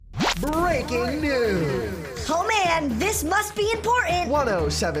Breaking news. Oh man, this must be important.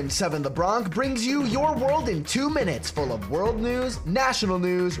 1077 The Bronc brings you your world in 2 minutes, full of world news, national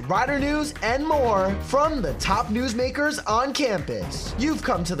news, rider news, and more from the top newsmakers on campus. You've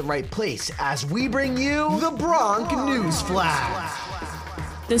come to the right place as we bring you the Bronc News Flash.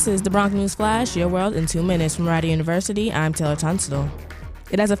 This is the Bronc News Flash, your world in 2 minutes from Rider University. I'm Taylor Tunstall.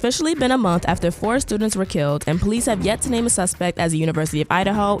 It has officially been a month after 4 students were killed, and police have yet to name a suspect as the University of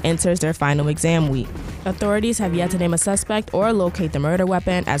Idaho enters their final exam week. Authorities have yet to name a suspect or locate the murder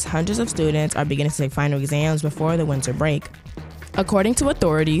weapon as hundreds of students are beginning to take final exams before the winter break. According to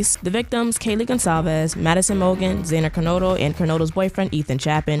authorities, the victims, Kaylee Gonsalves, Madison Mogan, Xander Conoto, and Conoto's boyfriend, Ethan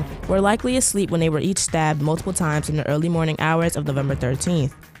Chapin, were likely asleep when they were each stabbed multiple times in the early morning hours of November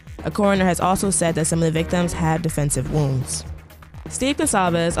 13th. A coroner has also said that some of the victims had defensive wounds. Steve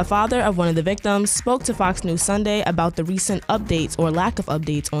Gonsalves, a father of one of the victims, spoke to Fox News Sunday about the recent updates or lack of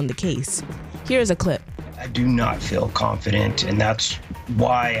updates on the case. Here's a clip. I do not feel confident, and that's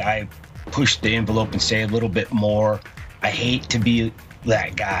why I pushed the envelope and say a little bit more. I hate to be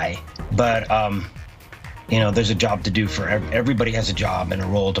that guy, but there's a job to do for everybody. Has a job and a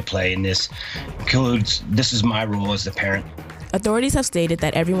role to play, and this is my role as the parent. Authorities have stated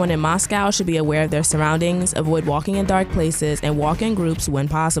that everyone in Moscow should be aware of their surroundings, avoid walking in dark places, and walk in groups when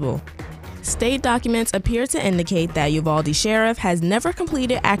possible. State documents appear to indicate that Uvalde Sheriff has never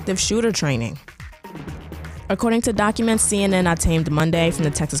completed active shooter training. According to documents CNN obtained Monday from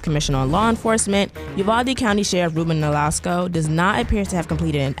the Texas Commission on Law Enforcement, Uvalde County Sheriff Ruben Nolasco does not appear to have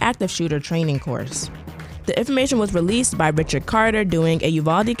completed an active shooter training course. The information was released by Richard Carter during a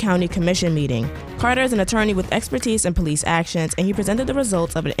Uvalde County Commission meeting. Carter is an attorney with expertise in police actions, and he presented the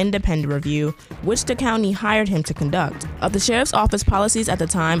results of an independent review, which the county hired him to conduct, of the sheriff's office policies at the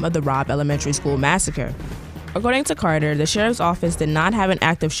time of the Robb Elementary School massacre. According to Carter, the sheriff's office did not have an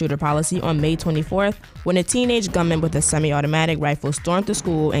active shooter policy on May 24th when a teenage gunman with a semi-automatic rifle stormed the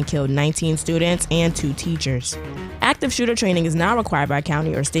school and killed 19 students and 2 teachers. Active shooter training is not required by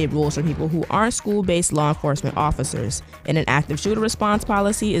county or state rules for people who aren't school-based law enforcement officers, and an active shooter response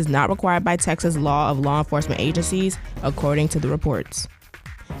policy is not required by Texas law of law enforcement agencies, according to the reports.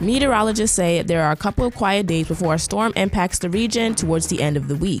 Meteorologists say there are a couple of quiet days before a storm impacts the region towards the end of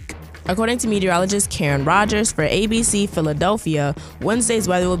the week. According to meteorologist Karen Rogers for ABC Philadelphia, Wednesday's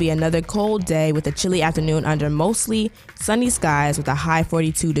weather will be another cold day with a chilly afternoon under mostly sunny skies with a high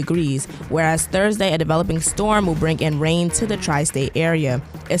 42 degrees, whereas Thursday a developing storm will bring in rain to the tri-state area.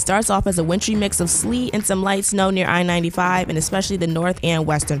 It starts off as a wintry mix of sleet and some light snow near I-95 and especially the north and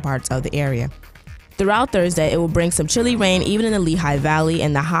western parts of the area. Throughout Thursday, it will bring some chilly rain even in the Lehigh Valley,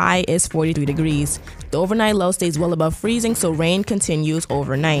 and the high is 43 degrees. The overnight low stays well above freezing, so rain continues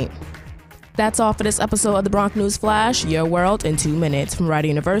overnight. That's all for this episode of the Bronc News Flash, your world in 2 minutes. From Rider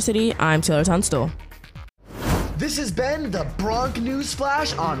University, I'm Taylor Tunstall. This has been the Bronc News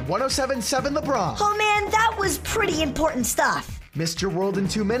Flash on 1077 The Bronc. Oh man, that was pretty important stuff. Missed your world in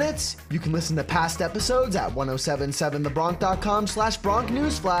 2 minutes? You can listen to past episodes at 1077thebronc.com/Bronc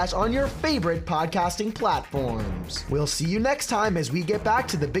News Flash on your favorite podcasting platforms. We'll see you next time as we get back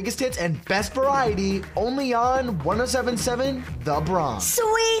to the biggest hits and best variety only on 1077 The Bronc.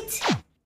 Sweet!